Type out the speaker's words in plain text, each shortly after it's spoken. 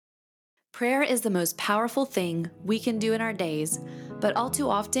Prayer is the most powerful thing we can do in our days, but all too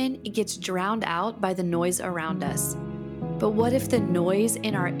often it gets drowned out by the noise around us. But what if the noise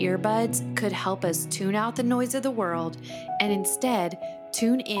in our earbuds could help us tune out the noise of the world and instead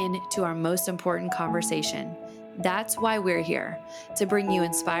tune in to our most important conversation? That's why we're here, to bring you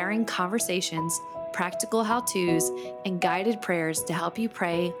inspiring conversations, practical how-tos, and guided prayers to help you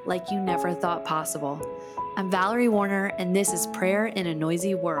pray like you never thought possible. I'm Valerie Warner, and this is Prayer in a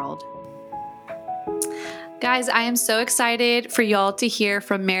Noisy World. Guys, I am so excited for y'all to hear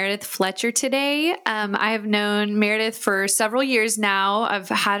from Meredith Fletcher today. I have known Meredith for several years now. I've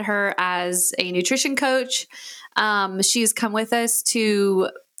had her as a nutrition coach. She's come with us to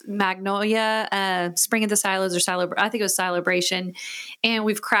Magnolia, Spring at the Silos, I think it was Celebration. And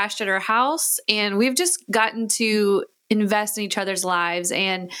we've crashed at her house, and we've just gotten to invest in each other's lives.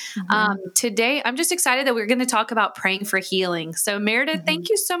 And today, I'm just excited that we're going to talk about praying for healing. So Meredith, thank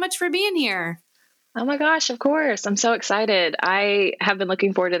you so much for being here. Oh my gosh, of course. I'm so excited. I have been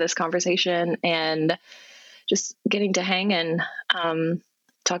looking forward to this conversation and just getting to hang and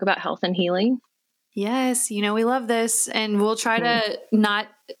talk about health and healing. Yes, we love this, and we'll try to not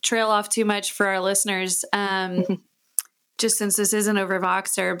trail off too much for our listeners, just since this isn't over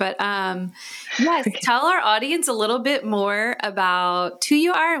Voxer. But yes, tell our audience a little bit more about who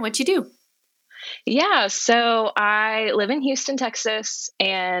you are and what you do. Yeah, so I live in Houston, Texas,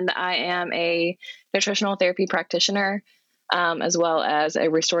 and I am a nutritional therapy practitioner, as well as a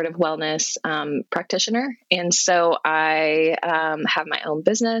restorative wellness practitioner. And so I have my own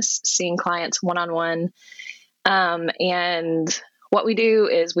business, seeing clients one-on-one. And what we do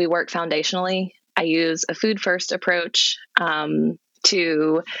is we work foundationally. I use a food-first approach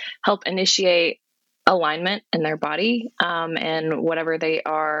to help initiate alignment in their body and whatever they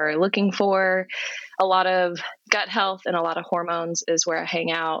are looking for. A lot of gut health and a lot of hormones is where I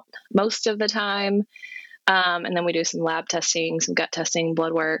hang out most of the time. And then we do some lab testing, some gut testing,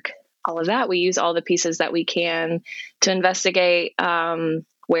 blood work, all of that. We use all the pieces that we can to investigate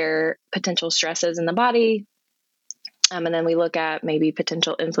where potential stress is in the body. And then we look at maybe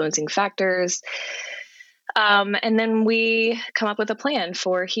potential influencing factors. And then we come up with a plan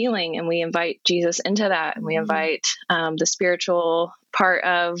for healing, and we invite Jesus into that. And we invite the spiritual part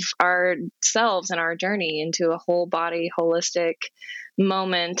of ourselves and our journey into a whole body, holistic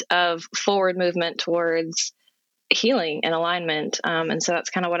moment of forward movement towards healing and alignment. And so that's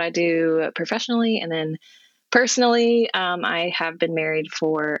kind of what I do professionally. And then personally, I have been married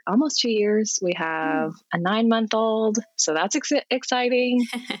for almost 2 years. We have a 9-month-old, so that's exciting.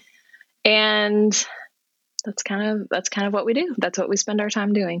 And that's kind of what we do. That's what we spend our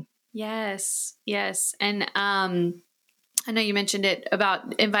time doing. Yes. And I know you mentioned it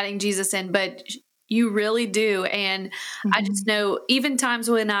about inviting Jesus in, but you really do. And I just know even times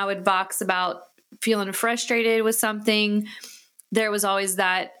when I would vox about feeling frustrated with something, there was always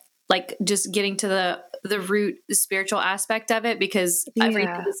that, like, just getting to the root, the spiritual aspect of it, because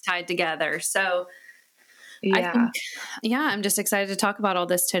everything is tied together. So I think, I'm just excited to talk about all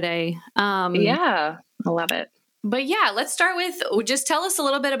this today. I love it. But let's start with, just tell us a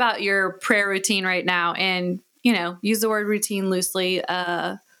little bit about your prayer routine right now, and, use the word routine loosely.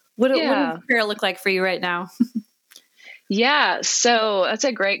 What does prayer look like for you right now? So that's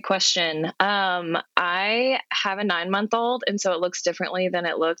a great question. I have a 9-month-old, and so it looks differently than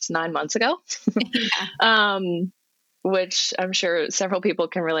it looked 9 months ago. Which I'm sure several people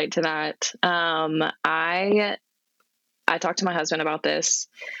can relate to that. I talk to my husband about this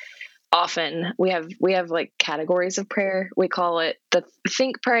often. We have like categories of prayer. We call it the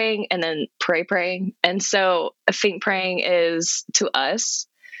think praying and then pray praying. And so think praying is to us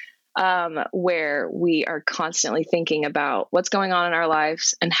where we are constantly thinking about what's going on in our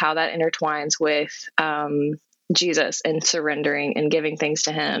lives and how that intertwines with Jesus, and surrendering and giving things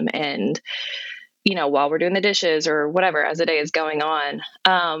to him. And while we're doing the dishes or whatever, as the day is going on,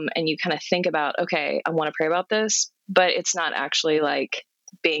 and you kind of think about, okay, I want to pray about this, but it's not actually like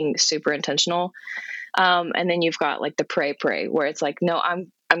being super intentional. And then you've got like the pray, where it's like, no,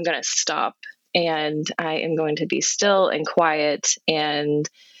 I'm going to stop, and I am going to be still and quiet and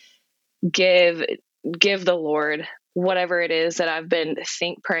give the Lord whatever it is that I've been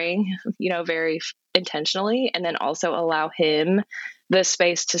praying, very intentionally, and then also allow him the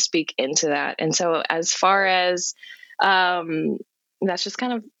space to speak into that. And so as far as that's just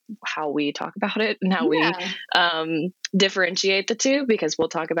kind of how we talk about it and how we differentiate the two, because we'll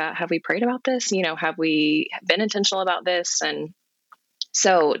talk about, have we prayed about this? Have we been intentional about this? And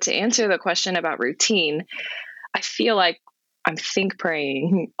so to answer the question about routine, I feel like I'm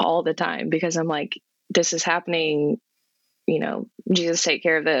praying all the time, because I'm like, this is happening, Jesus, take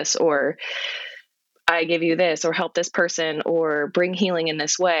care of this, or I give you this, or help this person, or bring healing in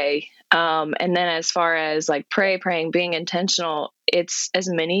this way. And then as far as like praying, being intentional, it's as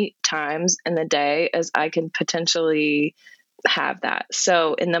many times in the day as I can potentially have that.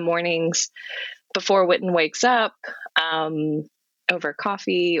 So in the mornings before Witten wakes up, over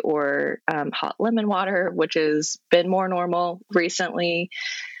coffee or hot lemon water, which has been more normal recently,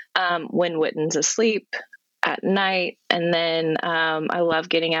 when Witten's asleep at night. And then I love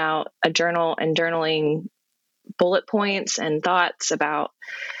getting out a journal and journaling bullet points and thoughts about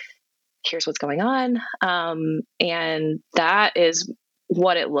here's what's going on. And that is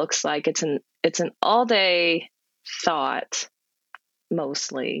what it looks like. It's an all day thought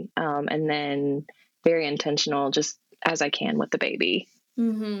mostly. And then very intentional, just as I can with the baby.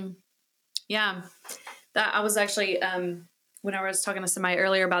 Mm-hmm. Yeah. That I was actually, when I was talking to somebody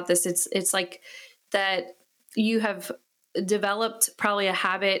earlier about this, it's like that you have developed probably a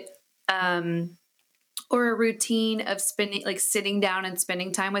habit, or a routine of sitting down and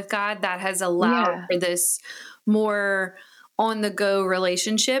spending time with God that has allowed for this more on the go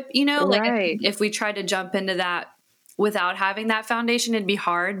relationship, like Right. if we tried to jump into that without having that foundation, it'd be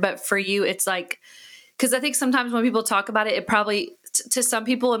hard. But for you, it's like, because I think sometimes when people talk about it, it probably, to some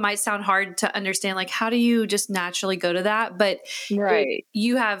people, it might sound hard to understand, like, how do you just naturally go to that? But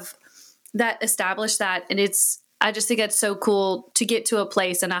you have that established that. And I just think it's so cool to get to a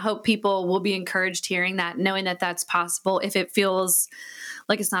place. And I hope people will be encouraged hearing that, knowing that that's possible if it feels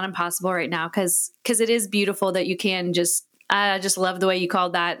like it's not impossible right now. Cause it is beautiful that you can I just love the way you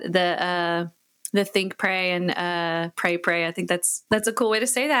called that the think, pray, and pray. I think that's a cool way to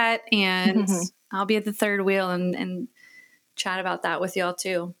say that. And I'll be at the third wheel and chat about that with y'all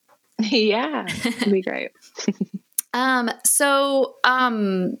too. Yeah, it'd be great. Let's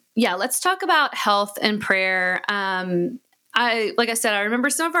talk about health and prayer. Like I said, I remember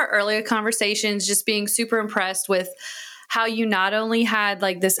some of our earlier conversations just being super impressed with how you not only had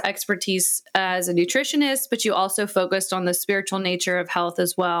like this expertise as a nutritionist, but you also focused on the spiritual nature of health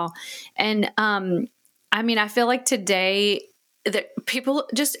as well. And, I feel like today that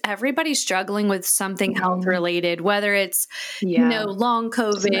everybody's struggling with something health related, whether it's, long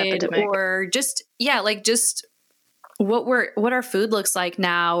COVID or just what our food looks like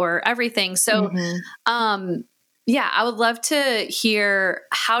now or everything. So, I would love to hear,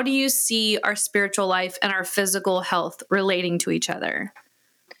 how do you see our spiritual life and our physical health relating to each other?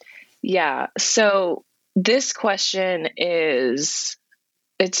 Yeah. So this question it's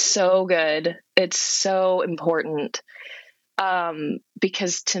so good. It's so important.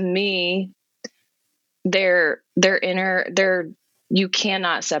 Because to me, you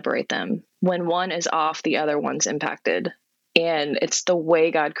cannot separate them. When one is off, the other one's impacted. And it's the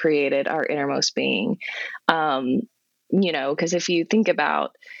way God created our innermost being. Because if you think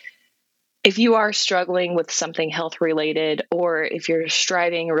about, if you are struggling with something health related, or if you're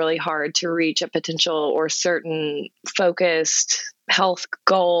striving really hard to reach a potential or certain focused health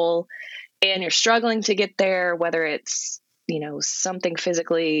goal, and you're struggling to get there, whether it's, something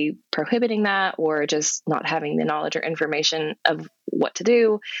physically prohibiting that, or just not having the knowledge or information of what to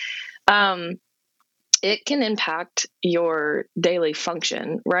do, it can impact your daily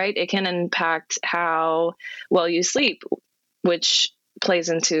function, right? It can impact how well you sleep, which plays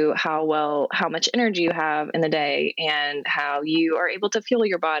into how much energy you have in the day and how you are able to fuel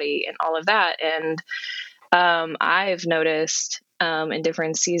your body and all of that. And I've noticed in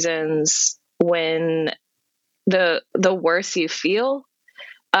different seasons, when the worse you feel,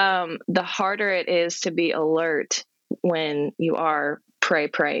 the harder it is to be alert when you are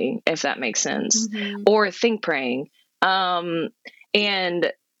praying, if that makes sense, or think praying. And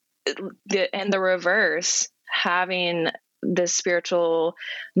the reverse, having the spiritual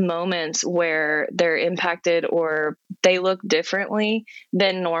moments where they're impacted or they look differently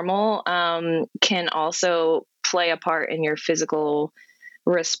than normal, can also play a part in your physical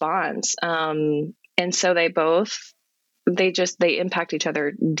response. And so they impact each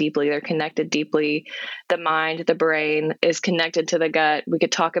other deeply. They're connected deeply. The mind, the brain is connected to the gut. We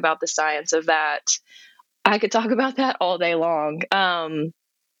could talk about the science of that. I could talk about that all day long.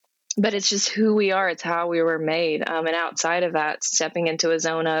 But it's just who we are. It's how we were made. And outside of that, stepping into a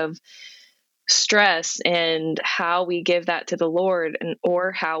zone of stress and how we give that to the Lord,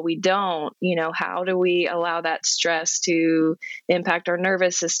 or how we don't, how do we allow that stress to impact our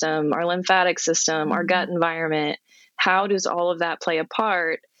nervous system, our lymphatic system, our gut environment? How does all of that play a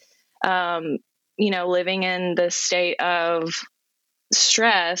part? Living in the state of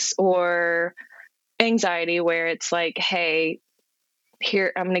stress or anxiety where it's like, hey,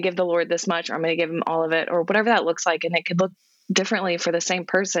 here, I'm going to give the Lord this much, or I'm going to give him all of it, or whatever that looks like. And it could look differently for the same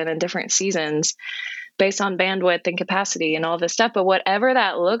person in different seasons based on bandwidth and capacity and all this stuff. But whatever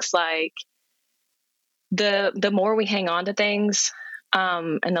that looks like, the more we hang on to things,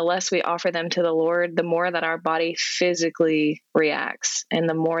 and the less we offer them to the Lord, the more that our body physically reacts, and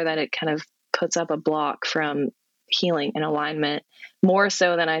the more that it kind of puts up a block from healing and alignment, more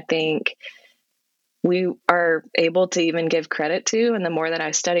so than I think we are able to even give credit to. And the more that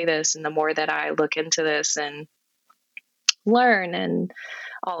I study this and the more that I look into this and learn and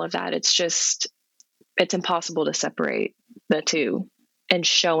all of that, it's impossible to separate the two. And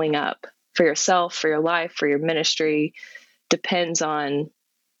showing up for yourself, for your life, for your ministry depends on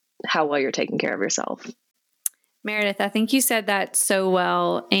how well you're taking care of yourself. Meredith, I think you said that so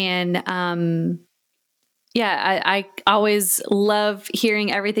well. And I always love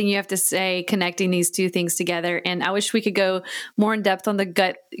hearing everything you have to say, connecting these two things together. And I wish we could go more in depth on the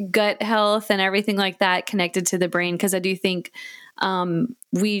gut health and everything like that connected to the brain, because I do think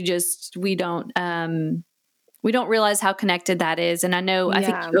we don't realize how connected that is. And I know, I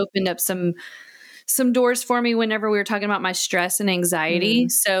think you opened up some doors for me whenever we were talking about my stress and anxiety.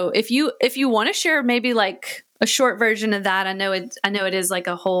 So if you want to share maybe like a short version of that, I know it is like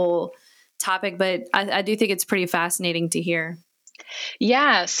a whole topic, but I do think it's pretty fascinating to hear.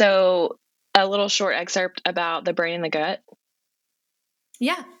 Yeah. So a little short excerpt about the brain and the gut.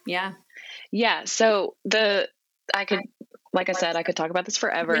 Yeah. So I could talk about this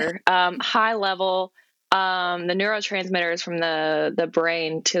forever. Yeah. High level, the neurotransmitters from the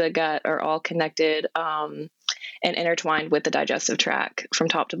brain to the gut are all connected and intertwined with the digestive tract from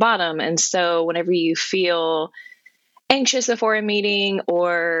top to bottom. And so whenever you feel anxious before a meeting,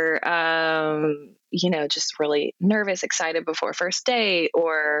 or just really nervous, excited before a first date,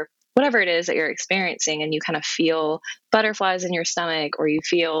 or whatever it is that you're experiencing, and you kind of feel butterflies in your stomach, or you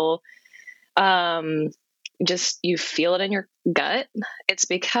feel you feel it in your gut, it's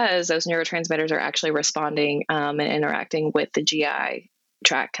because those neurotransmitters are actually responding and interacting with the GI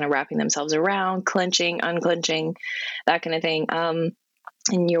tract, kind of wrapping themselves around, clenching, unclenching, that kind of thing.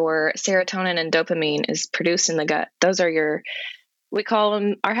 And your serotonin and dopamine is produced in the gut. Those are we call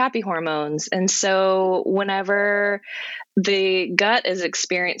them our happy hormones. And so whenever the gut is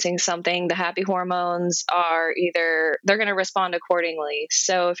experiencing something, the happy hormones they're going to respond accordingly.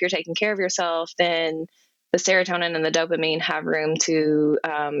 So if you're taking care of yourself, then the serotonin and the dopamine have room to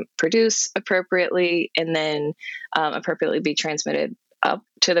produce appropriately, and then appropriately be transmitted up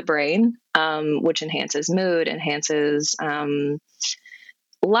to the brain, which enhances mood, enhances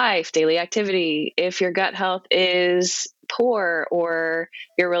life, daily activity. If your gut health is poor, or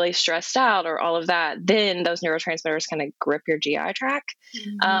you're really stressed out, or all of that, then those neurotransmitters kind of grip your GI tract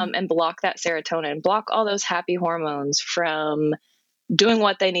and block that serotonin, block all those happy hormones from doing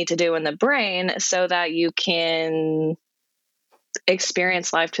what they need to do in the brain so that you can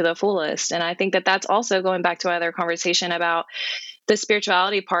experience life to the fullest. And I think that that's also going back to our other conversation about the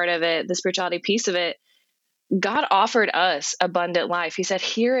spirituality part of it, the spirituality piece of it. God offered us abundant life. He said,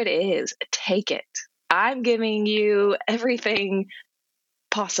 here it is, take it. I'm giving you everything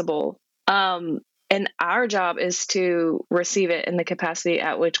possible. And our job is to receive it in the capacity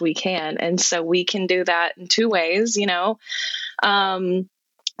at which we can. And so we can do that in two ways, we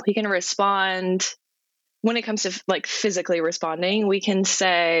can respond when it comes to like physically responding. We can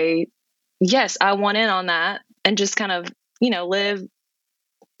say, yes, I want in on that, and just kind of, live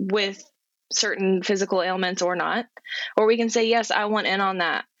with certain physical ailments or not. Or we can say, yes, I want in on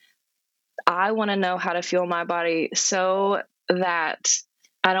that. I want to know how to fuel my body so that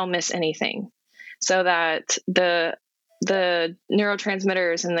I don't miss anything, so that the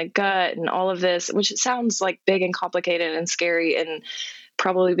neurotransmitters in the gut and all of this, which sounds like big and complicated and scary, and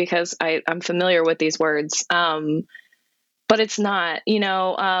probably because I'm familiar with these words, but it's not,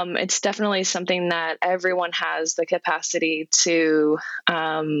 it's definitely something that everyone has the capacity to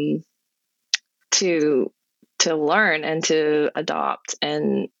learn and to adopt,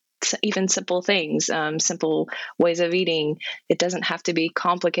 and even simple things, simple ways of eating. It doesn't have to be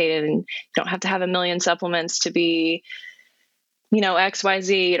complicated, and you don't have to have a million supplements to be,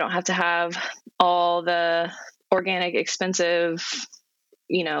 XYZ. You don't have to have all the organic, expensive,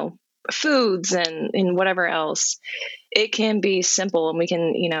 foods and whatever else. It can be simple, and we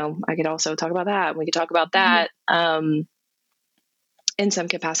can, I could also talk about that. We could talk about that in some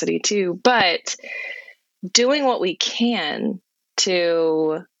capacity too, but doing what we can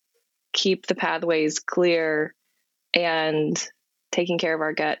to keep the pathways clear, and taking care of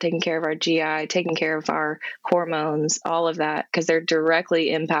our gut, taking care of our GI, taking care of our hormones, all of that, because they're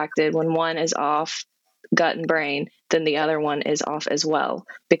directly impacted. When one is off, gut and brain, then the other one is off as well,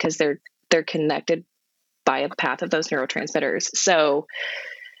 because they're connected by a path of those neurotransmitters. So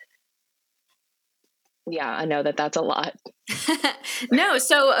yeah, I know that that's a lot. No.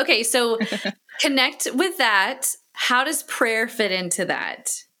 So, okay. So connect with that. How does prayer fit into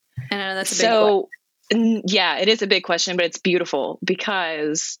that? And I know that's a big question. Yeah, it is a big question, but it's beautiful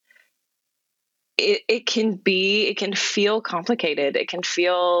because it can feel complicated. It can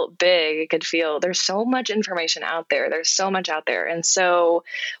feel big. It could feel, there's so much information out there. There's so much out there. And so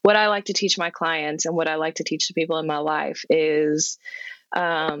what I like to teach my clients and what I like to teach the people in my life is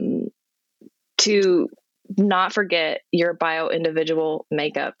to not forget your bio-individual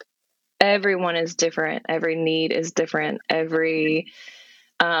makeup. Everyone is different. Every need is different. Every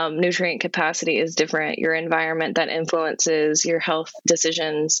nutrient capacity is different. Your environment that influences your health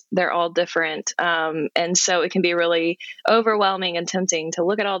decisions, they're all different. And so it can be really overwhelming and tempting to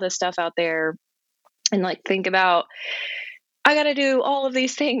look at all this stuff out there and like think about, I got to do all of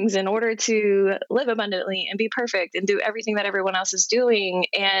these things in order to live abundantly and be perfect and do everything that everyone else is doing.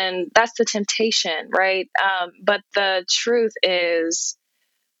 And that's the temptation, right? But the truth is,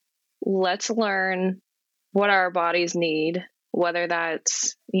 let's learn what our bodies need, whether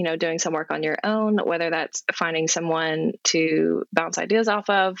that's, doing some work on your own, whether that's finding someone to bounce ideas off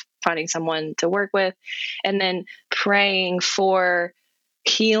of, finding someone to work with, and then praying for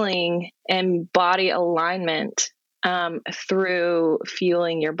healing and body alignment through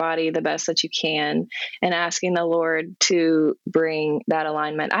fueling your body the best that you can and asking the Lord to bring that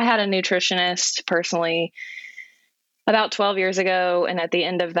alignment. I had a nutritionist personally about 12 years ago. And at the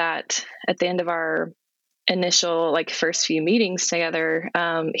end of our initial first few meetings together,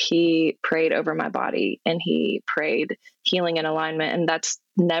 he prayed over my body and he prayed healing and alignment. And that's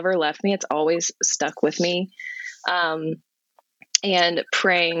never left me. It's always stuck with me. And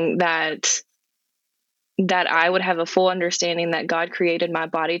praying that I would have a full understanding that God created my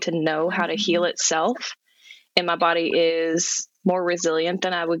body to know how to heal itself. And my body is more resilient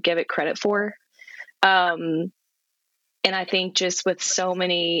than I would give it credit for. And I think just with so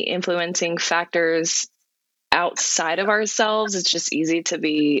many influencing factors outside of ourselves, it's just easy to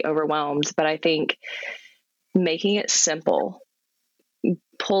be overwhelmed. But I think making it simple,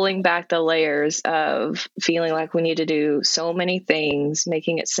 pulling back the layers of feeling like we need to do so many things,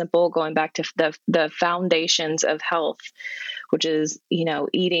 making it simple, going back to the foundations of health, which is,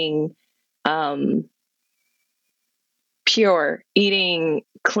 eating pure, eating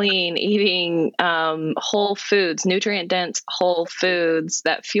clean, eating whole foods, nutrient dense whole foods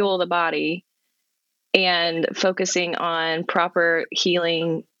that fuel the body, and focusing on proper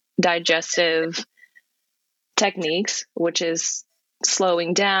healing digestive techniques, which is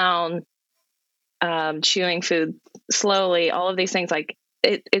slowing down, chewing food slowly, all of these things. Like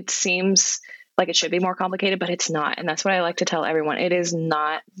it seems like it should be more complicated, but it's not. And that's what I like to tell everyone. It is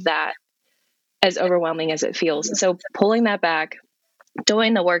not that as overwhelming as it feels. So pulling that back,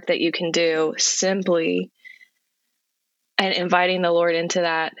 doing the work that you can do simply, and inviting the Lord into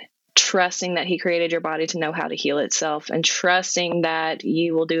that, trusting that He created your body to know how to heal itself, and trusting that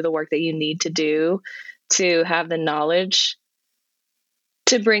you will do the work that you need to do to have the knowledge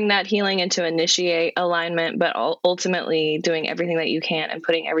to bring that healing and to initiate alignment, but ultimately doing everything that you can and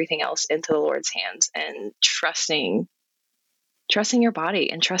putting everything else into the Lord's hands and trusting your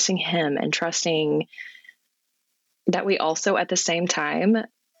body and trusting Him and trusting that we also at the same time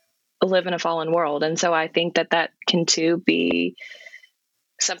live in a fallen world. And so I think that can too be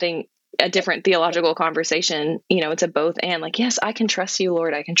a different theological conversation. It's a both and, like, yes, I can trust you,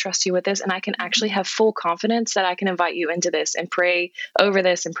 Lord. I can trust you with this. And I can actually have full confidence that I can invite you into this and pray over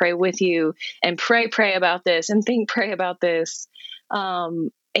this and pray with you and pray about this and pray about this,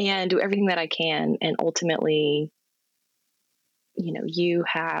 and do everything that I can. And ultimately, you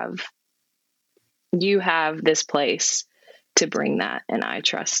have this place to bring that. And I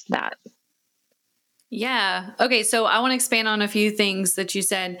trust that. Yeah. Okay. So I want to expand on a few things that you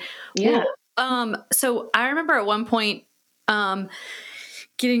said. Yeah. Well, so I remember at one point,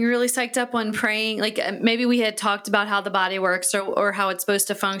 getting really psyched up on praying. Like maybe we had talked about how the body works or how it's supposed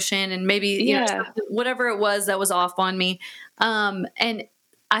to function, and maybe, whatever it was that was off on me. And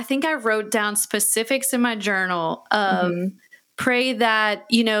I think I wrote down specifics in my journal of pray that,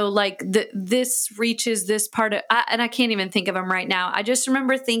 this reaches this part of, and I can't even think of them right now. I just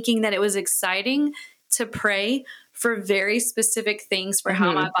remember thinking that it was exciting to pray for very specific things for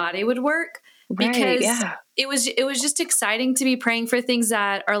how my body would work, because it was just exciting to be praying for things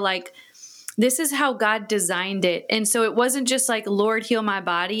that are like this is how God designed it. And so it wasn't just like, Lord, heal my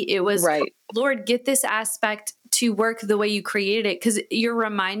body. It was, Right. Lord, get this aspect to work the way you created it, because you're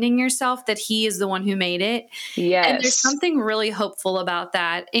reminding yourself that he is the one who made it. And there's Yes. something really hopeful about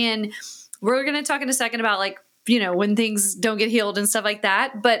that. And we're going to talk in a second about like, you know, when things don't get healed and stuff like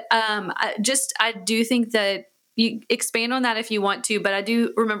that. But I do think that you expand on that if you want to. But I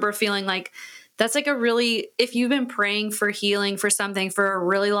do remember feeling like that's like a really, if you've been praying for healing for something for a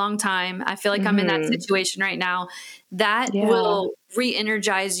really long time, I feel like I'm in that situation right now, that will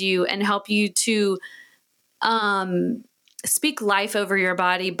re-energize you and help you to speak life over your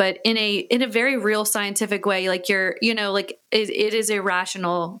body, but in a very real scientific way. Like you're, you know, like it is a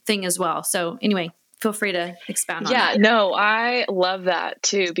rational thing as well. So anyway, feel free to expound on that. Yeah, no, I love that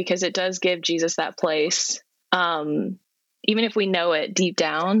too, because it does give Jesus that place. Even if we know it deep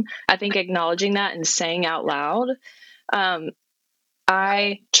down, I think acknowledging that and saying out loud,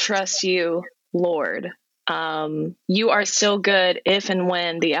 I trust you, Lord. You are still good if and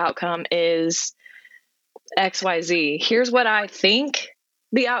when the outcome is XYZ. Here's what I think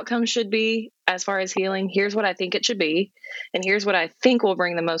the outcome should be as far as healing. Here's what I think it should be. And here's what I think will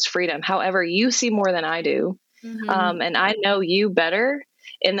bring the most freedom. However, you see more than I do. And I know you better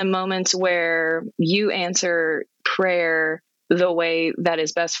in the moments where you answer prayer the way that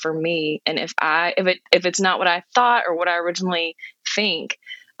is best for me. And if it's not what I thought or what I originally think,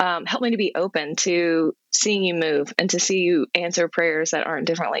 help me to be open to seeing you move and to see you answer prayers that aren't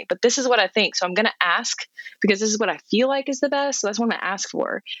differently. But this is what I think. So I'm going to ask because this is what I feel like is the best. So that's what I'm going to ask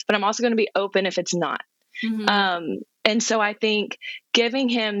for. But I'm also going to be open if it's not. And so I think giving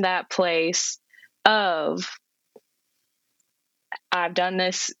him that place of, I've done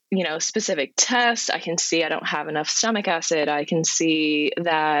this, you know, specific test. I can see I don't have enough stomach acid. I can see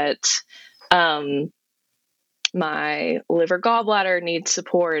that my liver gallbladder needs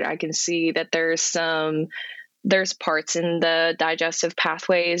support. I can see that there's parts in the digestive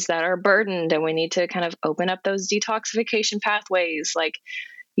pathways that are burdened, and we need to kind of open up those detoxification pathways. Like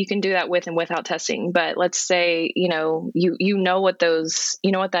you can do that with and without testing. But let's say, you know what those,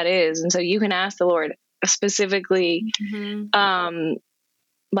 you know what that is. And so you can ask the Lord specifically,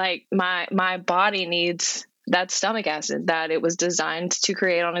 like my body needs that stomach acid that it was designed to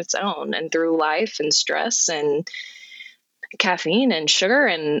create on its own, and through life and stress and caffeine and sugar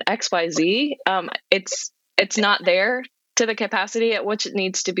and XYZ, it's not there to the capacity at which it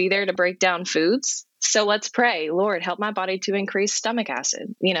needs to be there to break down foods. So let's pray, Lord, help my body to increase stomach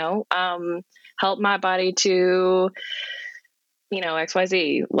acid, help my body to,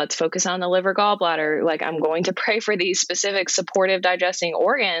 XYZ. Let's focus on the liver gallbladder. Like I'm going to pray for these specific supportive digesting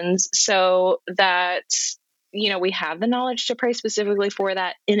organs so that, we have the knowledge to pray specifically for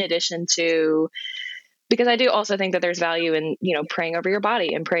that, in addition to, because I do also think that there's value in, praying over your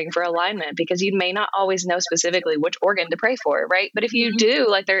body and praying for alignment, because you may not always know specifically which organ to pray for, right? But if you do,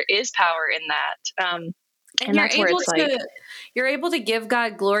 like there is power in that. And that's where it's like, you're able to give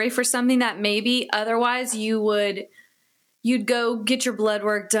God glory for something that maybe otherwise you'd go get your blood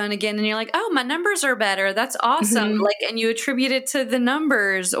work done again and you're like, oh, my numbers are better. That's awesome. Like, and you attribute it to the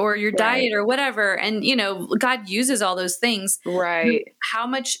numbers or your diet or whatever. And, God uses all those things. Right. How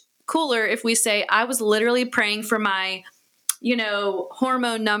much cooler if we say, I was literally praying for my,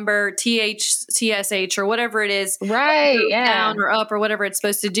 hormone number, TSH or whatever it is. Right. Yeah. Down or up or whatever it's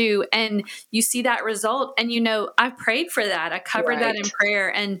supposed to do. And you see that result and, I prayed for that. I covered that in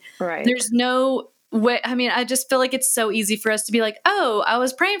prayer, and there's no way. I mean, I just feel like it's so easy for us to be like, oh, I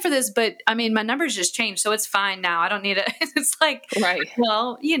was praying for this, but I mean, my numbers just changed. So it's fine now. I don't need it. It's like,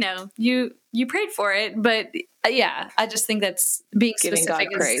 well, you prayed for it, but yeah, I just think that's being giving God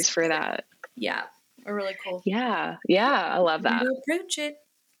praise for that. Yeah. Really cool. Yeah. Yeah. I love that. Approach it.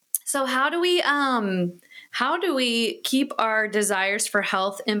 So how do we keep our desires for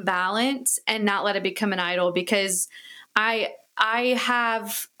health in balance and not let it become an idol? Because I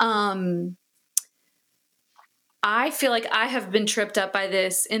feel like I have been tripped up by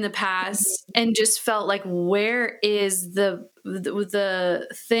this in the past and just felt like, where is the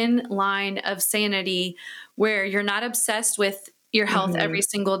thin line of sanity where you're not obsessed with your health every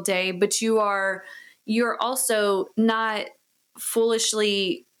single day, but you're also not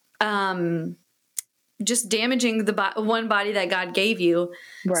foolishly just damaging the one body that God gave you.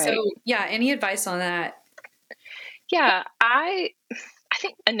 Right. So yeah, any advice on that? Yeah, I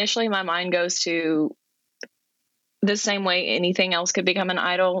think initially my mind goes to the same way anything else could become an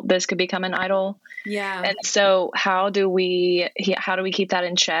idol, this could become an idol. Yeah. And so how do we keep that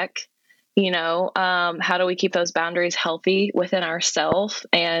in check? How do we keep those boundaries healthy within ourselves?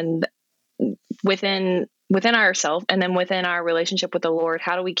 And within ourselves, and then within our relationship with the Lord,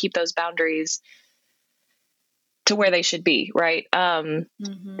 how do we keep those boundaries to where they should be, right? And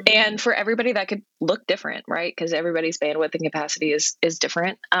for everybody that could look different, right? Because everybody's bandwidth and capacity is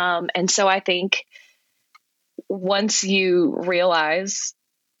different. And so I think once you realize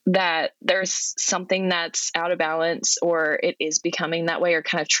that there's something that's out of balance, or it is becoming that way, or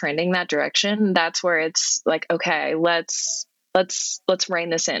kind of trending that direction, that's where it's like, okay, let's rein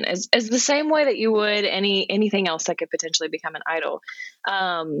this in, as the same way that you would anything else that could potentially become an idol.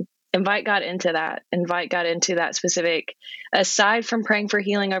 Invite God into that specific, aside from praying for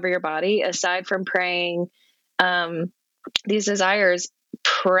healing over your body, aside from praying these desires,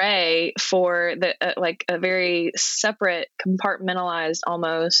 pray for the like a very separate, compartmentalized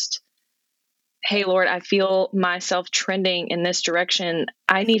almost, hey Lord, I feel myself trending in this direction.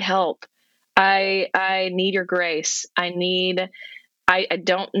 I need help. I need your grace. I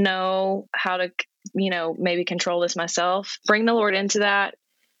don't know how to, maybe control this myself. Bring the Lord into that.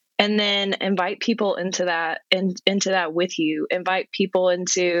 And then invite people into that with you. Invite people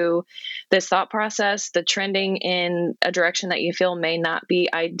into this thought process, the trending in a direction that you feel may not be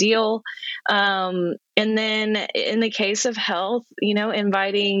ideal. And then in the case of health,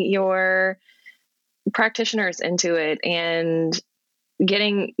 inviting your practitioners into it and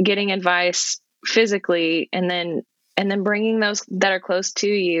getting advice physically, and then bringing those that are close to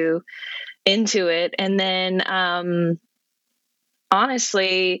you into it. And then,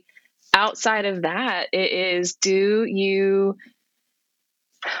 honestly, outside of that, it is,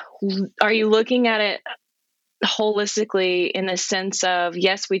 are you looking at it holistically in the sense of,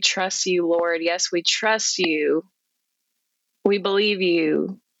 yes, we trust you, Lord. Yes, we trust you. We believe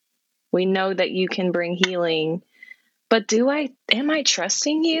you. We know that you can bring healing, but am I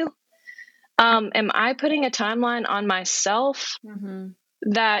trusting you? Am I putting a timeline on myself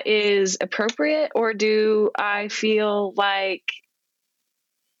that is appropriate, or do I feel like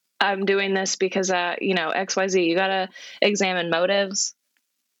I'm doing this because, XYZ? You got to examine motives,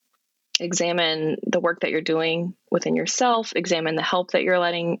 examine the work that you're doing within yourself, examine the help that you're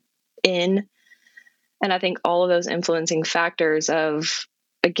letting in. And I think all of those influencing factors of,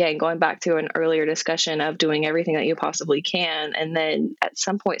 again, going back to an earlier discussion of doing everything that you possibly can, and then at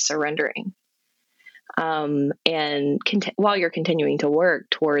some point surrendering, and while you're continuing to work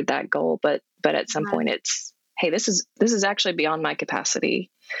toward that goal, but at some point it's, hey, this is actually beyond my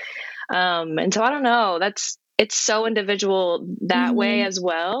capacity. And so I don't know, it's so individual that way as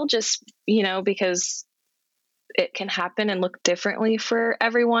well, just, because it can happen and look differently for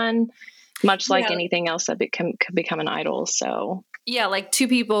everyone, much like anything else that could become an idol. So yeah, like two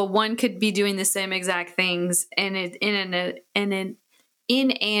people, one could be doing the same exact things and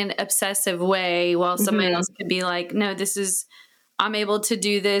in an obsessive way, while somebody else could be like, no, I'm able to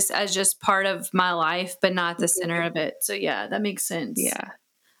do this as just part of my life, but not the center of it. So yeah, that makes sense. Yeah.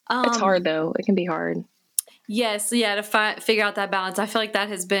 It's hard though. It can be hard. Yes. Yeah. To figure out that balance. I feel like that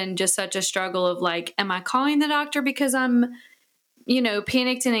has been just such a struggle of like, am I calling the doctor because I'm,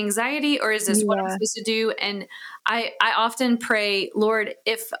 panicked and anxiety, or is this what I'm supposed to do? And I often pray, Lord,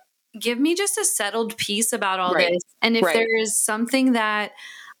 give me just a settled peace about all this. And if there is something that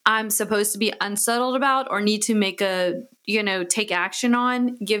I'm supposed to be unsettled about or need to make take action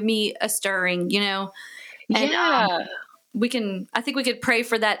on, give me a stirring, And, I think we could pray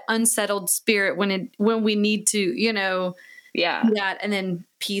for that unsettled spirit when we need to, that, and then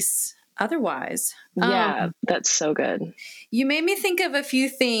peace otherwise. Yeah, that's so good. You made me think of a few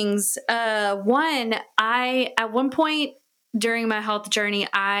things. One, at one point during my health journey,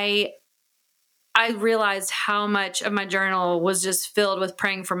 I realized how much of my journal was just filled with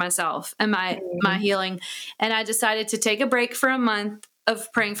praying for myself and my healing. And I decided to take a break for a month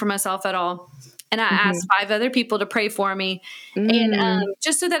of praying for myself at all. And I asked 5 other people to pray for me. And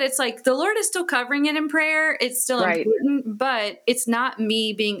just so that it's like the Lord is still covering it in prayer. It's still important, but it's not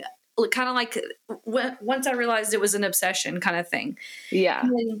me being kind of like, once I realized it was an obsession kind of thing. Yeah.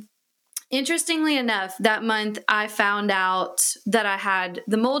 And interestingly enough, that month I found out that I had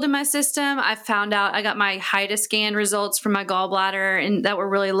the mold in my system. I found out I got my HIDA scan results from my gallbladder and that were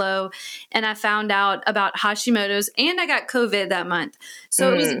really low. And I found out about Hashimoto's, and I got COVID that month.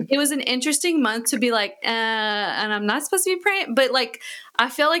 So it was an interesting month to be like, and I'm not supposed to be praying, but like, I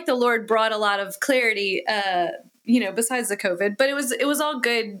feel like the Lord brought a lot of clarity, besides the COVID, but it was all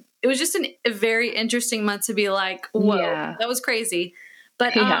good. It was just a very interesting month to be like, whoa, that was crazy.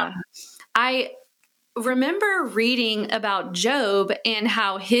 But I remember reading about Job and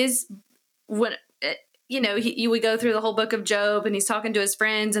how you would go through the whole book of Job, and he's talking to his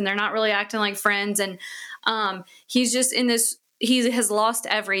friends and they're not really acting like friends. And he's just in this he has lost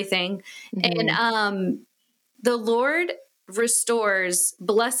everything. And the Lord restores,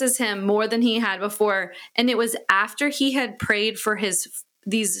 blesses him more than he had before. And it was after he had prayed for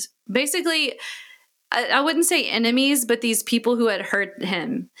these basically, I wouldn't say enemies, but these people who had hurt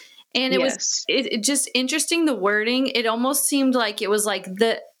him. And it was it just interesting, the wording. It almost seemed like it was like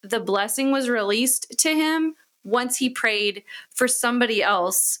the blessing was released to him once he prayed for somebody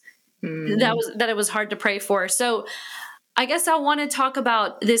else that it was hard to pray for. So I guess I want to talk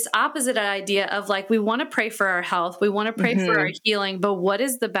about this opposite idea of like, we want to pray for our health, we want to pray for our healing, but what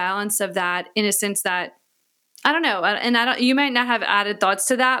is the balance of that, in a sense that, I don't know. And you might not have added thoughts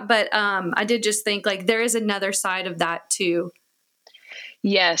to that, but I did just think like there is another side of that too.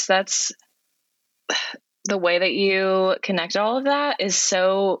 Yes, that's the way that you connect all of that is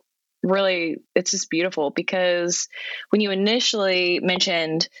so really, it's just beautiful, because when you initially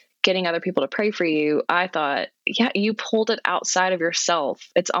mentioned getting other people to pray for you, I thought, yeah, you pulled it outside of yourself.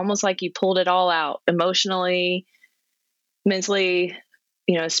 It's almost like you pulled it all out emotionally, mentally,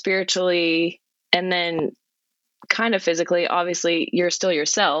 spiritually, and then kind of physically. Obviously, you're still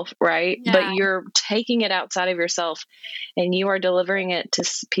yourself, right? Yeah. But you're taking it outside of yourself and you are delivering it to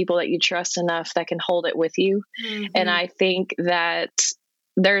people that you trust enough that can hold it with you. And I think that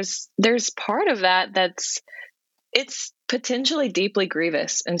there's part of that it's potentially deeply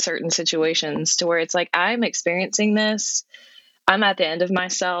grievous in certain situations, to where it's like, I'm experiencing this, I'm at the end of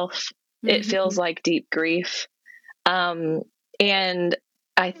myself. It feels like deep grief. And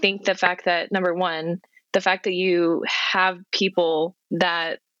I think the fact that, number one, the fact that you have people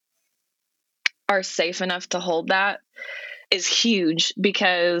that are safe enough to hold that is huge,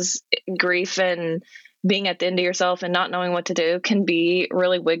 because grief and being at the end of yourself and not knowing what to do can be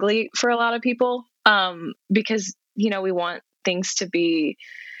really wiggly for a lot of people. Because, we want things to be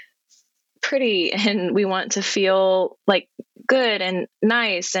pretty and we want to feel like good and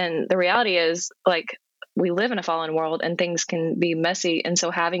nice. And the reality is, like, we live in a fallen world and things can be messy. And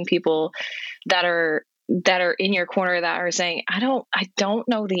so having people that are in your corner that are saying, I don't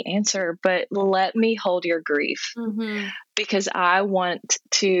know the answer, but let me hold your grief, because I want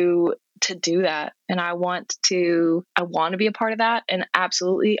to do that. And I want to be a part of that. And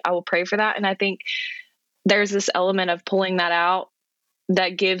absolutely, I will pray for that. And I think there's this element of pulling that out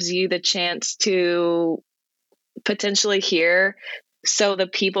that gives you the chance to potentially hear. So the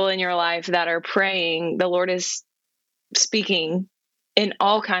people in your life that are praying, the Lord is speaking in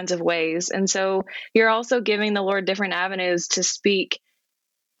all kinds of ways. And so you're also giving the Lord different avenues to speak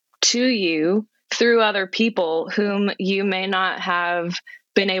to you through other people whom you may not have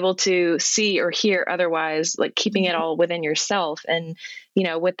been able to see or hear otherwise, like keeping it all within yourself. And,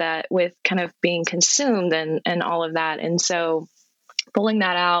 with kind of being consumed and all of that. And so pulling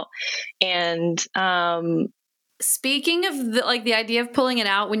that out. And, speaking of the idea of pulling it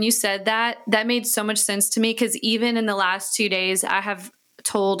out, when you said that made so much sense to me, because even in the last 2 days, I have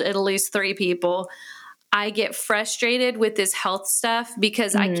told at least 3 people I get frustrated with this health stuff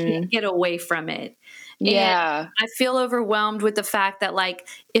because I can't get away from it. Yeah. And I feel overwhelmed with the fact that, like,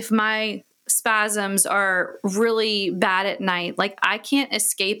 if my spasms are really bad at night, like, I can't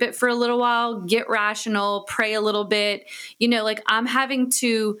escape it for a little while, get rational, pray a little bit, like I'm having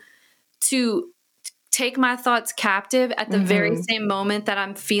to take my thoughts captive at the very same moment that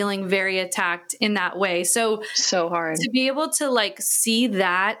I'm feeling very attacked in that way. So hard to be able to like see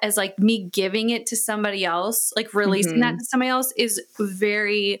that as like me giving it to somebody else, like releasing that to somebody else, is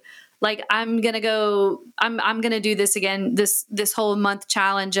very like, I'm going to do this again, this whole month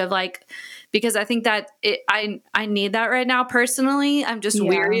challenge of like, because I think that I need that right now personally. I'm just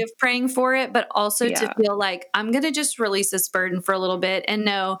weary of praying for it, but also to feel like I'm going to just release this burden for a little bit and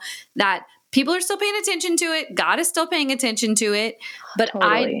know that people are still paying attention to it. God is still paying attention to it, but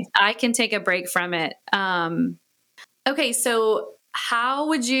totally. I can take a break from it. Okay. So how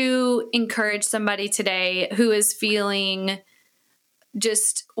would you encourage somebody today who is feeling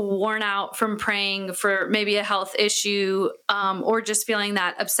just worn out from praying for maybe a health issue, or just feeling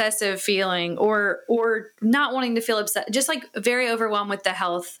that obsessive feeling, or not wanting to feel upset, just like very overwhelmed with the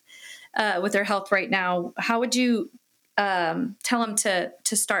health, with their health right now? How would you tell them to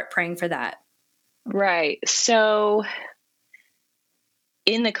start praying for that? Right. So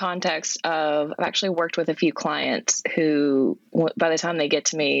in the context of, I've actually worked with a few clients who, by the time they get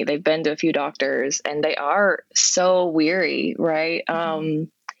to me, they've been to a few doctors and they are so weary. Right. And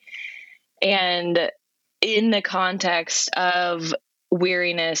in the context of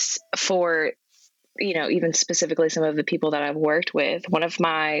weariness for, even specifically some of the people that I've worked with, one of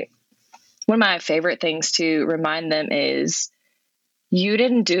my favorite things to remind them is, you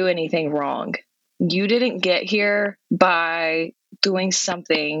didn't do anything wrong. you didn't get here by doing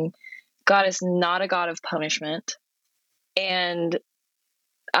something. God is not a God of punishment. And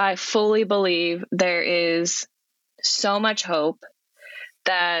I fully believe there is so much hope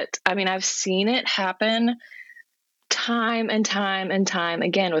that, I mean, I've seen it happen time and time and time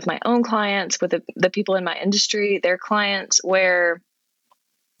again with my own clients, with the people in my industry, their clients, where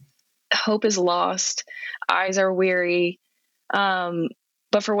hope is lost, eyes are weary.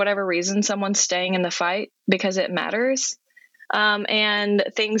 But for whatever reason, someone's staying in the fight because it matters. And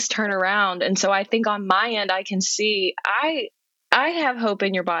things turn around. And so I think on my end, I can see, I have hope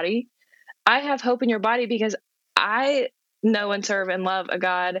in your body. I have hope in your body because I know and serve and love a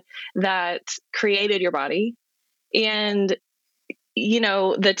God that created your body. And, you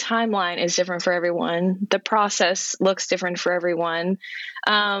know, the timeline is different for everyone. The process looks different for everyone.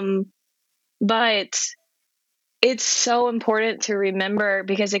 But it's so important to remember,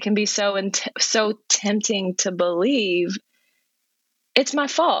 because it can be so tempting to believe it's my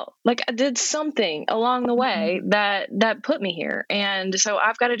fault. Like, I did something along the way that put me here. And so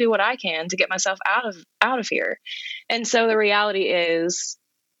I've got to do what I can to get myself out of here. And so the reality is,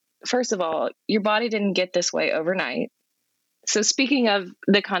 first of all, your body didn't get this way overnight. So speaking of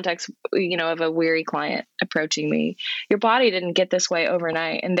the context, you know, of a weary client approaching me, your body didn't get this way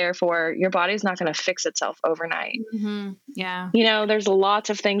overnight, and therefore your body's not going to fix itself overnight. Mm-hmm. Yeah. You know, there's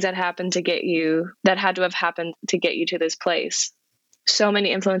lots of things that happened to get you, that had to have happened to get you to this place. So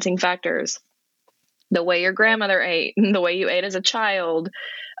many influencing factors. The way your grandmother ate, the way you ate as a child,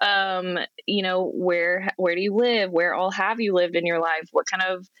 you know, where do you live? Where all have you lived in your life? What kind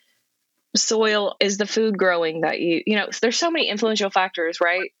of soil is the food growing that you know, there's so many influential factors,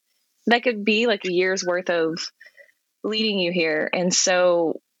 right? That could be like a year's worth of leading you here. And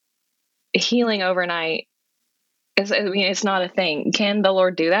so healing overnight is, I mean, it's not a thing. Can the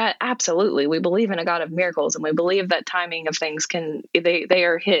Lord do that? Absolutely. We believe in a God of miracles, and we believe that timing of things they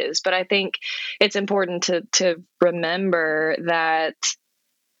are his. But I think it's important to remember that,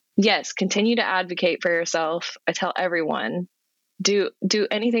 yes, continue to advocate for yourself. I tell everyone, do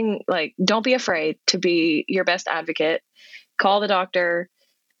anything, like, don't be afraid to be your best advocate. Call the doctor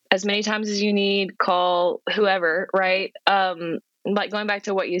as many times as you need, call whoever, right? Like, going back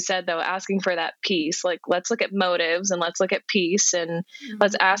to what you said though, asking for that peace, like, let's look at motives and let's look at peace, and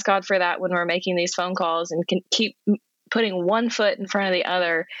let's ask God for that when we're making these phone calls, and can keep putting one foot in front of the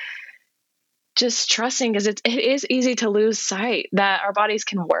other, just trusting, because it is easy to lose sight that our bodies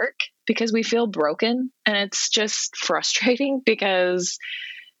can work because we feel broken, and it's just frustrating because,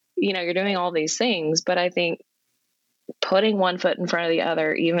 you know, you're doing all these things. But I think putting one foot in front of the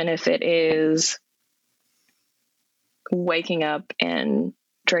other, even if it is waking up and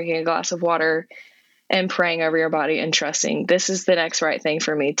drinking a glass of water and praying over your body and trusting this is the next right thing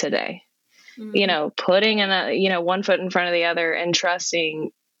for me today. You know, putting in a, you know, one foot in front of the other and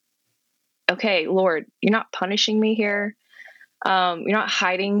trusting, okay, Lord, you're not punishing me here. You're not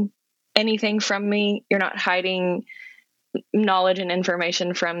hiding anything from me. You're not hiding knowledge and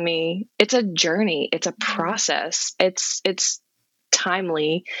information from me. It's a journey. It's a process. It's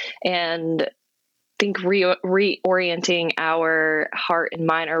timely. And I think reorienting our heart and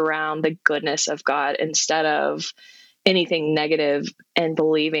mind around the goodness of God instead of anything negative, and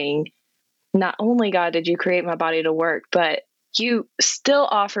believing, not only, God, did you create my body to work, but you still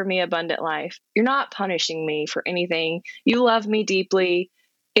offer me abundant life. You're not punishing me for anything. You love me deeply.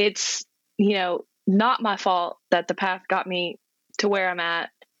 It's, you know, not my fault that the path got me to where I'm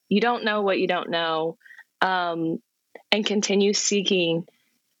at. You don't know what you don't know. And continue seeking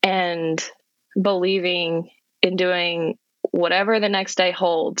and believing in doing whatever the next day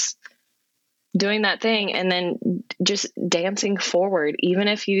holds, doing that thing, and then just dancing forward. Even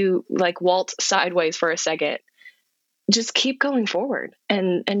if you like waltz sideways for a second, just keep going forward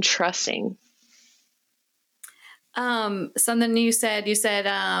and trusting. Something you said,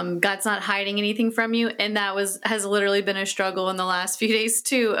 God's not hiding anything from you. And that has literally been a struggle in the last few days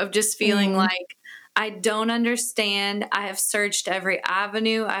too, of just feeling like, I don't understand. I have searched every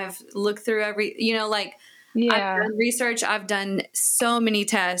avenue. I've looked through every, you know, like, I've done research. I've done so many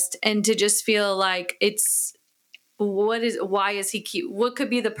tests, and to just feel like what could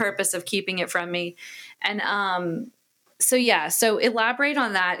be the purpose of keeping it from me? And, so elaborate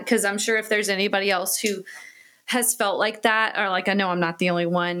on that. 'Cause I'm sure if there's anybody else who has felt like that, or like, I know I'm not the only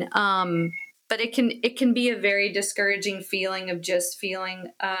one. But it can be a very discouraging feeling of just feeling,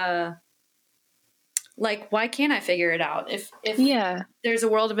 like, why can't I figure it out? If there's a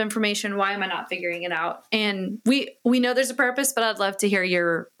world of information, why am I not figuring it out? And we know there's a purpose, but I'd love to hear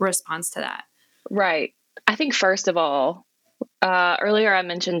your response to that. Right. I think first of all, Earlier I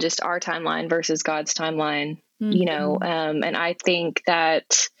mentioned just our timeline versus God's timeline, and I think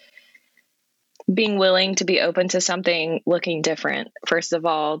that being willing to be open to something looking different, first of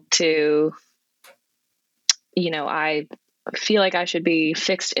all, to, I feel like I should be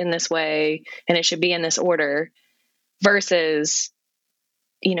fixed in this way and it should be in this order versus,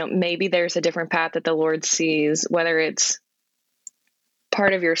 maybe there's a different path that the Lord sees, whether it's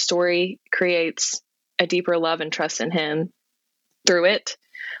part of your story creates a deeper love and trust in Him through it,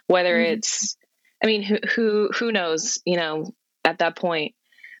 whether it's, who knows, at that point.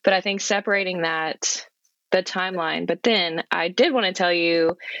 But I think separating the timeline. But then I did want to tell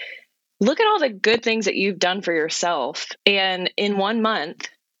you, look at all the good things that you've done for yourself. And in 1 month,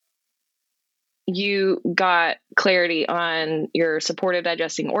 you got clarity on your supportive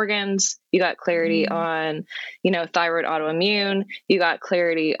digesting organs. You got clarity on, thyroid autoimmune. You got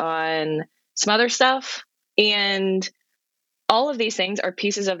clarity on some other stuff. And all of these things are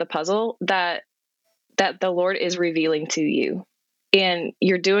pieces of the puzzle that the Lord is revealing to you. And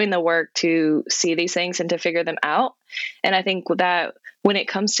you're doing the work to see these things and to figure them out. And I think that when it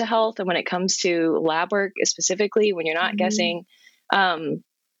comes to health and when it comes to lab work specifically, when you're not guessing,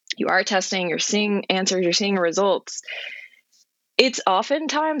 you are testing, you're seeing answers, you're seeing results. It's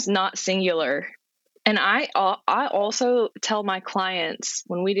oftentimes not singular. And I also tell my clients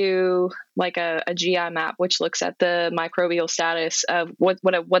when we do like a GI map, which looks at the microbial status of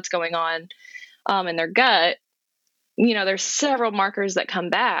what's going on in their gut, there's several markers that come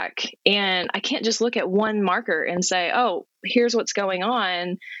back, and I can't just look at one marker and say, oh, here's what's going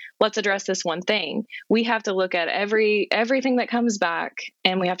on. Let's address this one thing. We have to look at everything that comes back,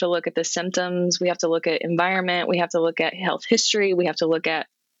 and we have to look at the symptoms. We have to look at environment. We have to look at health history. We have to look at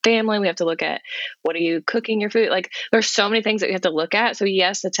family. We have to look at what are you cooking your food? Like there's so many things that we have to look at. So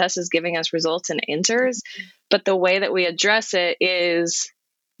yes, the test is giving us results and answers, but the way that we address it is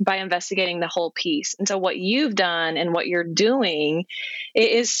by investigating the whole piece. And so what you've done and what you're doing,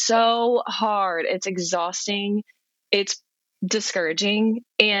 it is so hard. It's exhausting. It's discouraging.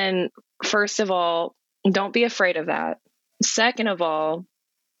 And first of all, don't be afraid of that. Second of all,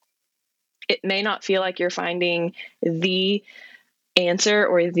 it may not feel like you're finding the answer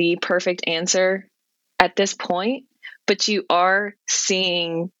or the perfect answer at this point, but you are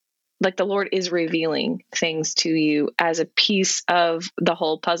seeing, like, the Lord is revealing things to you as a piece of the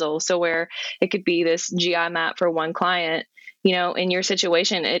whole puzzle. So where it could be this GI map for one client, in your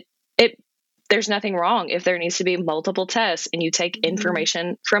situation, there's nothing wrong if there needs to be multiple tests and you take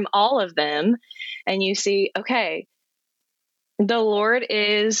information from all of them and you see, okay, the Lord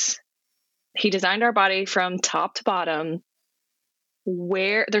He designed our body from top to bottom.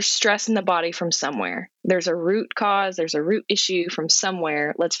 Where there's stress in the body from somewhere, there's a root cause, there's a root issue from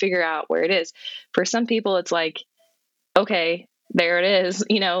somewhere. Let's figure out where it is. For some people, it's like, okay, there it is,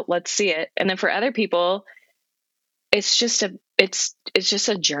 let's see it. And then for other people, it's just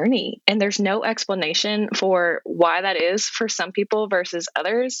a journey, and there's no explanation for why that is for some people versus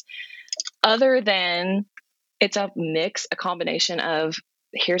others, other than it's a combination of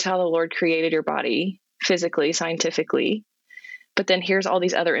here's how the Lord created your body physically, scientifically. But then here's all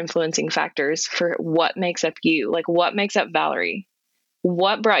these other influencing factors for what makes up you, like what makes up Valerie,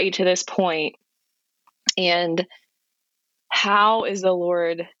 what brought you to this point, and how is the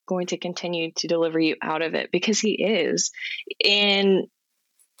Lord going to continue to deliver you out of it? Because He is. And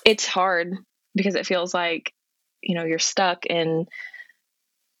it's hard because it feels like, you're stuck and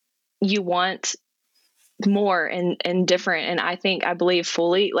you want more and different. And I believe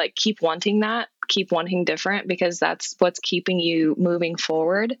fully, like, keep wanting different, because that's what's keeping you moving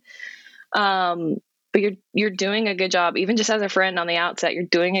forward. But you're doing a good job, even just as a friend on the outset, you're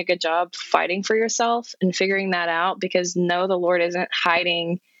doing a good job fighting for yourself and figuring that out, because no, the Lord isn't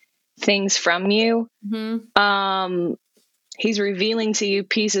hiding things from you. He's revealing to you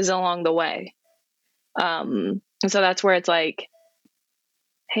pieces along the way. And so that's where it's like,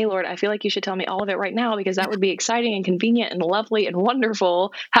 hey, Lord, I feel like you should tell me all of it right now, because that would be exciting and convenient and lovely and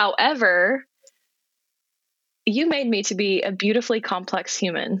wonderful. However, you made me to be a beautifully complex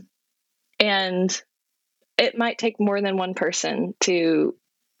human, and it might take more than one person to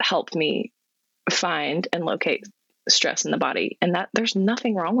help me find and locate stress in the body, and that there's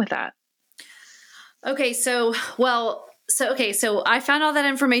nothing wrong with that. Okay. So I found all that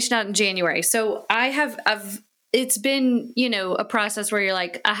information out in January. So it's been, a process where you're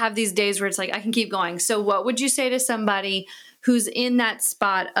like, I have these days where it's like, I can keep going. So what would you say to somebody who's in that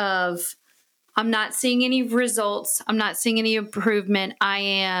spot of, I'm not seeing any results, I'm not seeing any improvement, I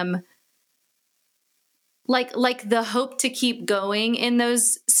am like the hope to keep going in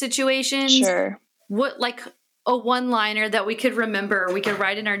those situations? Sure. What, like, a one-liner that we could remember, we could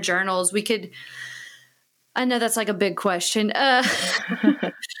write in our journals, I know that's like a big question.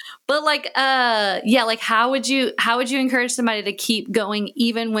 But like, yeah, like how would you encourage somebody to keep going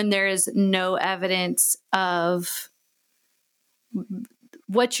even when there is no evidence of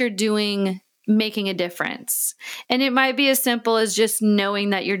what you're doing making a difference? And it might be as simple as just knowing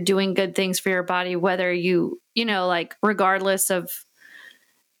that you're doing good things for your body, whether you know, like regardless of,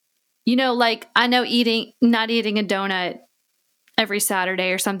 you know, like I know not eating a donut every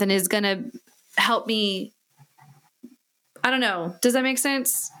Saturday or something is going to help me. I don't know. Does that make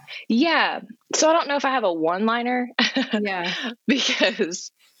sense? Yeah. So I don't know if I have a one-liner. Yeah.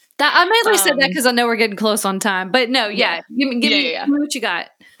 Because that I mainly said that because I know we're getting close on time. But no, yeah. Give me what you got.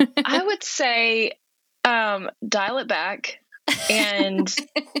 I would say dial it back and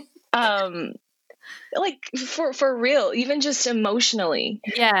like for real, even just emotionally.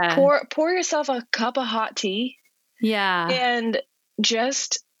 Yeah. Pour yourself a cup of hot tea. Yeah. And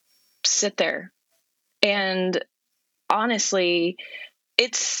just sit there. And honestly,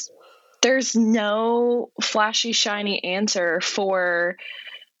 there's no flashy, shiny answer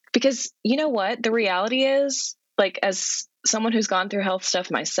because you know what? The reality is, like, as someone who's gone through health stuff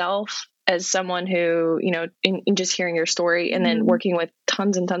myself, as someone who, you know, in just hearing your story and then working with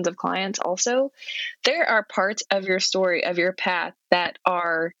tons and tons of clients also, there are parts of your story, of your path that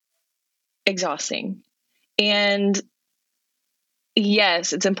are exhausting. And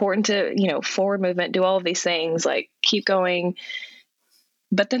yes, it's important to, you know, forward movement, do all of these things, like keep going.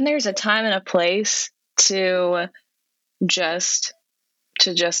 But then there's a time and a place to just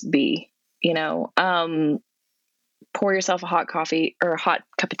be, you know, pour yourself a hot coffee or a hot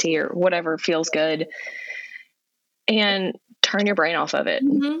cup of tea or whatever feels good and turn your brain off of it,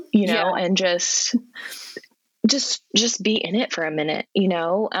 you know, and just be in it for a minute, you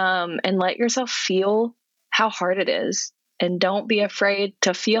know, and let yourself feel how hard it is. And don't be afraid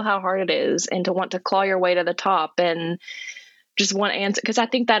to feel how hard it is and to want to claw your way to the top and just want answer. Because I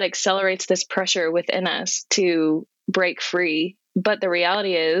think that accelerates this pressure within us to break free. But the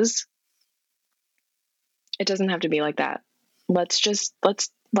reality is, it doesn't have to be like that. Let's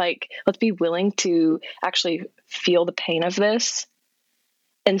be willing to actually feel the pain of this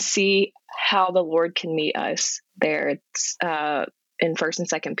and see how the Lord can meet us there. It's in 1st and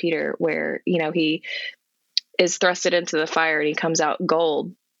 2nd Peter, where, you know, he is thrusted into the fire and he comes out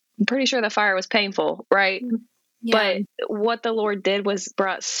gold. I'm pretty sure the fire was painful, right? Yeah. But what the Lord did was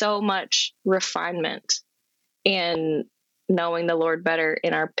brought so much refinement in knowing the Lord better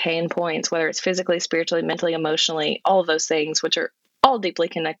in our pain points, whether it's physically, spiritually, mentally, emotionally, all of those things, which are all deeply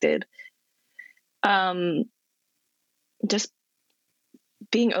connected. Just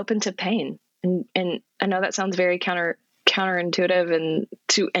being open to pain. And I know that sounds very counterintuitive and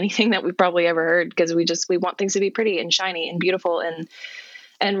to anything that we've probably ever heard, because we want things to be pretty and shiny and beautiful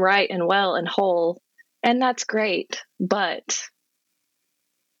and right and well and whole. And that's great. But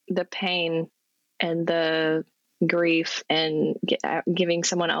the pain and the grief and giving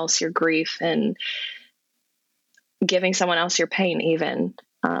someone else your grief and giving someone else your pain even,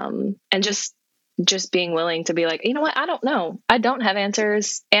 and just being willing to be like, you know what, I don't know, I don't have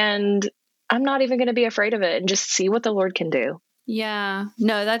answers, and I'm not even going to be afraid of it, and just see what the Lord can do. Yeah,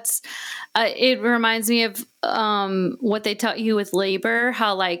 no, that's, it reminds me of what they taught you with labor,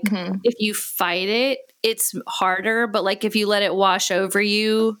 how like if you fight it, it's harder, but like if you let it wash over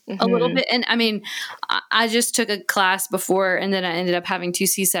you a little bit. And I mean, I just took a class before and then I ended up having 2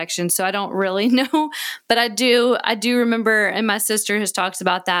 C-sections. So I don't really know, but I do remember, and my sister has talked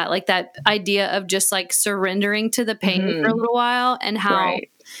about that, like that idea of just like surrendering to the pain for a little while, and how,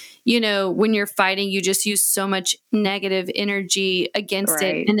 you know, when you're fighting, you just use so much negative energy against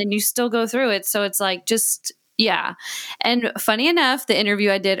it, and then you still go through it. So it's like, just, yeah. And funny enough, the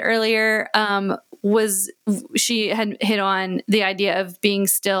interview I did earlier, she had hit on the idea of being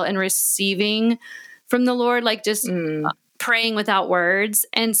still and receiving from the Lord, like just praying without words.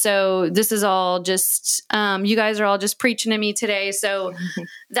 And so this is all just, you guys are all just preaching to me today. So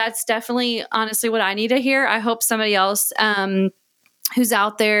that's definitely honestly what I need to hear. I hope somebody else, who's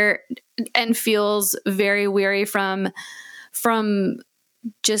out there and feels very weary from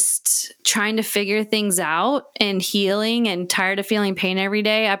just trying to figure things out and healing and tired of feeling pain every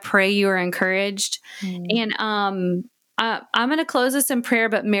day, I pray you are encouraged. And I'm going to close this in prayer,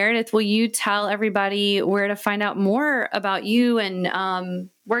 but Meredith, will you tell everybody where to find out more about you and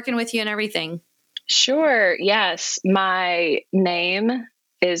working with you and everything? Sure. Yes. My name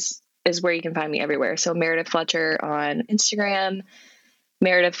is where you can find me everywhere. So Meredith Fletcher on Instagram,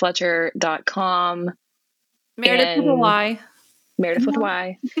 meredithfletcher.com. Meredith with a Y. Meredith with a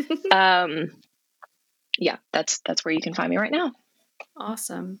Y. yeah, that's where you can find me right now.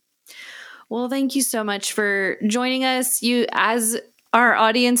 Awesome. Well, thank you so much for joining us. You, as our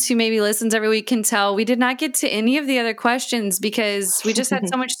audience who maybe listens every week can tell, we did not get to any of the other questions because we just had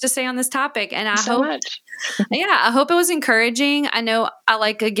so much to say on this topic. And I hope it was encouraging. I know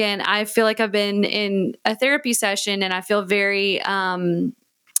I feel like I've been in a therapy session and I feel very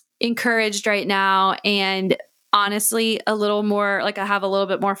encouraged right now. And honestly, a little more like I have a little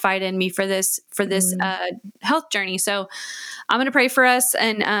bit more fight in me for this health journey. So I'm going to pray for us.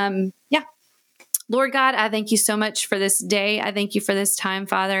 And Lord God, I thank you so much for this day. I thank you for this time,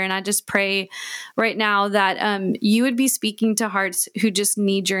 Father. And I just pray right now that you would be speaking to hearts who just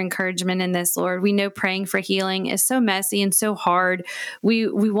need your encouragement in this, Lord. We know praying for healing is so messy and so hard. We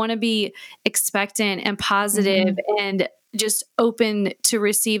want to be expectant and positive and just open to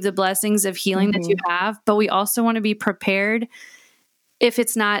receive the blessings of healing that you have. But we also want to be prepared if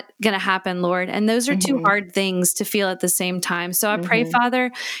it's not going to happen, Lord. And those are two hard things to feel at the same time. So I pray, Father,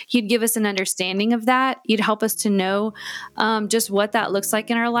 you'd give us an understanding of that. You'd help us to know just what that looks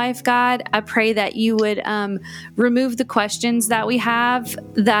like in our life, God. I pray that you would remove the questions that we have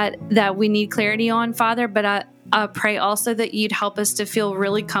that we need clarity on, Father. But I pray also that you'd help us to feel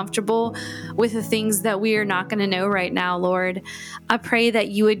really comfortable with the things that we are not going to know right now, Lord. I pray that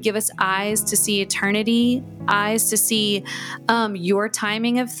you would give us eyes to see eternity, eyes to see your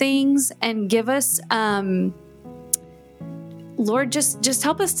timing of things, and give us, Lord, just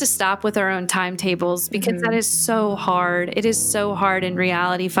help us to stop with our own timetables because that is so hard. It is so hard in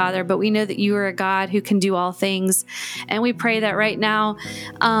reality, Father, but we know that you are a God who can do all things. And we pray that right now,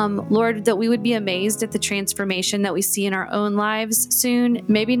 Lord, that we would be amazed at the transformation that we see in our own lives soon.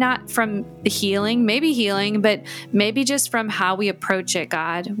 Maybe not from the healing, but maybe just from how we approach it,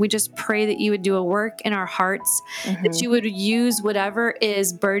 God. We just pray that you would do a work in our hearts, that you would use whatever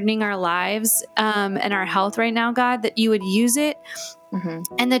is burdening our lives and our health right now, God, that you would use it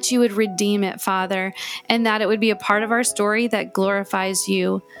and that you would redeem it, Father, and that it would be a part of our story that glorifies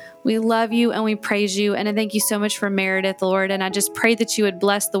you. We love you and we praise you. And I thank you so much for Meredith, Lord. And I just pray that you would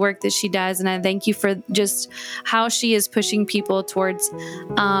bless the work that she does. And I thank you for just how she is pushing people towards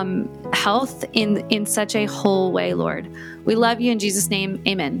health in such a whole way, Lord. We love you in Jesus' name.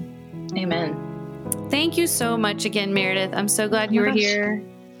 Amen. Amen. Thank you so much again, Meredith. I'm so glad you were here.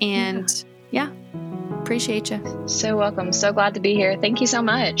 And appreciate you. So welcome. So glad to be here. Thank you so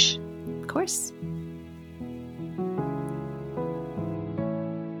much. Of course.